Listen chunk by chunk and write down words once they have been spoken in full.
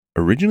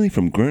Originally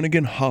from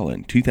Groningen,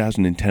 Holland,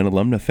 2010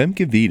 alumna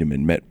Femke Weidema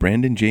met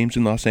Brandon James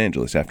in Los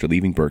Angeles after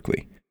leaving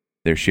Berklee.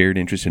 Their shared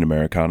interest in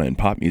Americana and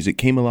pop music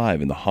came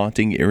alive in the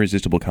haunting,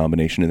 irresistible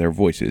combination of their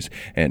voices,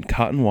 and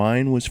Cotton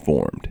Wine was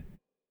formed.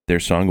 Their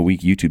Song a Week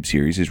YouTube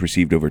series has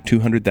received over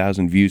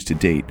 200,000 views to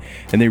date,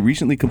 and they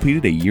recently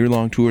completed a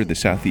year-long tour of the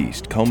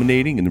Southeast,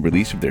 culminating in the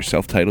release of their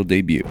self-titled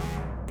debut.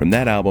 From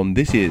that album,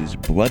 this is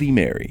Bloody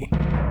Mary.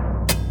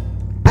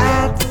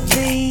 At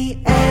the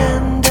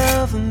end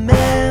of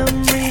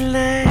memory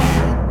lane,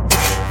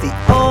 the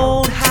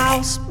old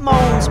house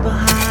moans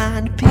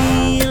behind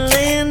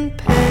peeling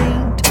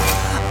paint.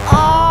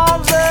 All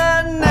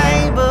the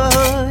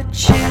neighborhood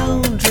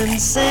children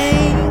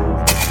sing.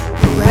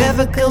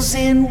 Whoever goes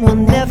in will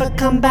never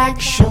come back.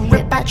 She'll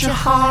rip out your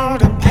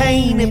heart and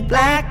paint it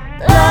black.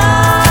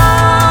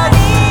 Bloody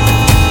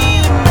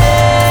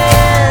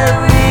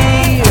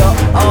Mary,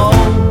 oh,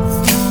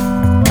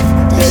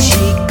 there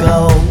she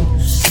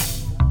goes.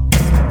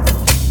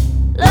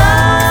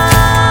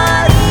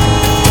 Bloody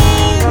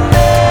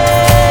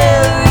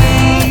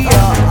Mary,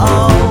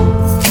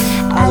 oh,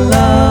 I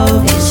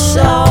love you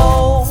so.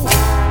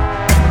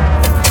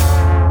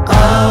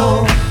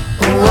 Oh,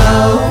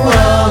 whoa,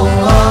 whoa,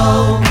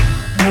 whoa.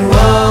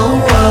 Whoa,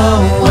 whoa,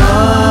 whoa.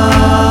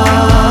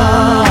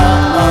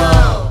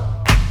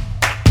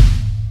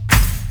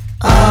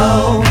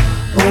 Oh,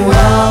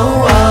 whoa,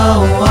 whoa,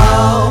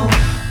 whoa.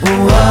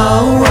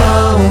 Whoa,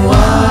 whoa,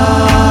 whoa.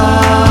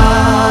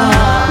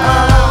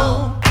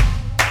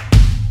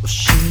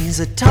 She's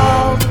a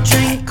tall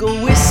drink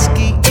of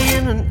whiskey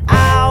in an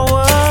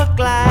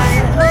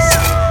hourglass.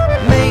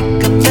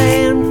 Make a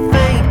man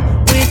faint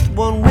with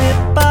one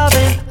whip of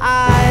an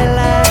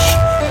eyelash.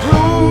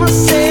 Rumor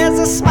says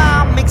a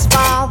smile makes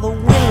Father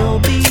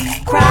Willoughby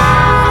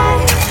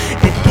cry,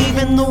 and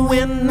even the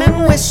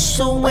women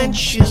whistle when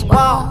she's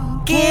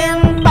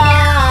walking by.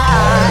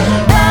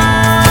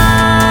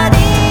 Bloody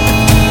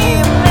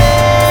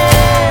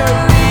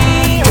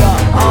Mary,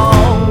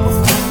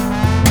 oh,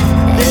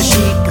 there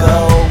she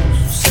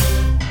goes.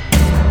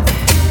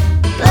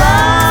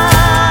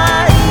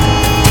 Bloody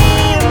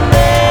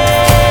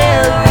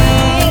Mary,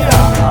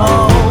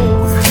 oh,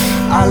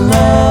 I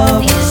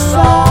love you so.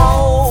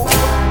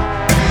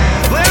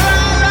 Well, I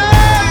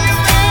love you,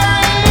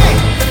 Mary.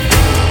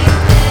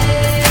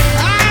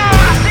 Oh, I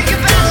think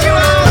about you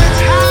all the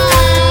time.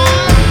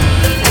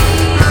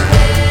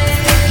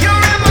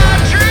 You're in my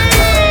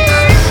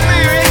dreams,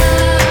 Mary.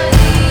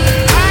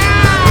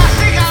 Oh, I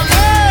think I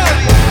love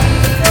you.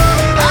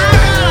 I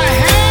gotta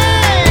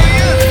have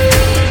you.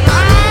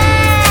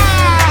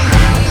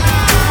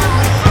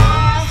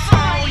 Oh,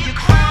 for you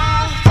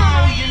cry, for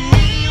you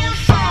kneel,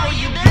 for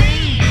you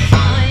bleed,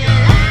 for you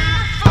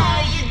lie, for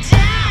you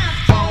die,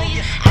 for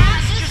you. I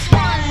just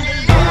wanna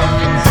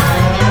love and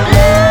time you.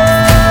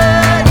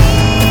 Bloody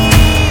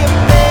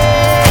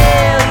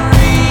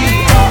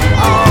Mary,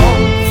 oh,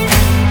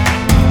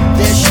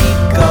 there she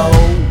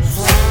goes.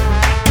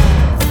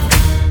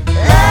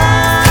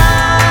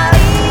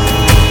 Bloody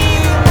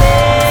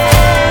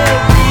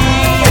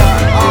Mary,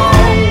 oh,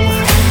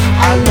 I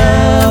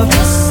love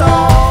you so.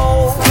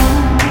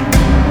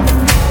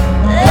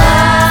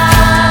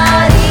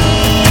 Bloody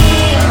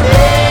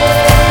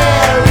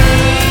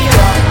Mary,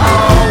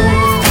 oh,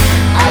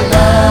 I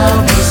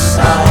love you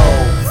so.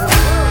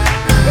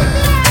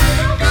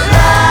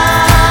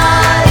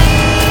 Bloody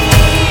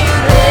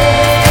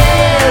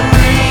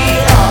Mary,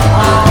 oh,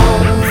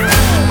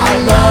 I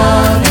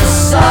love you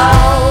so.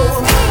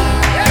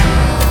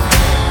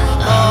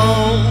 Oh,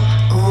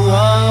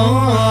 whoa,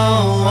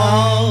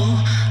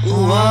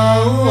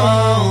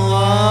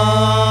 whoa.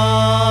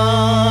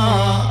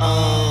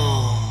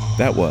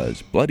 That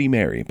was Bloody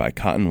Mary by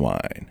Cotton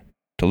Wine.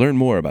 To learn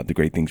more about the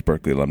great things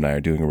Berklee alumni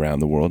are doing around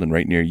the world and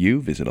right near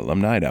you, visit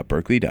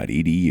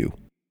alumni.Berklee.edu.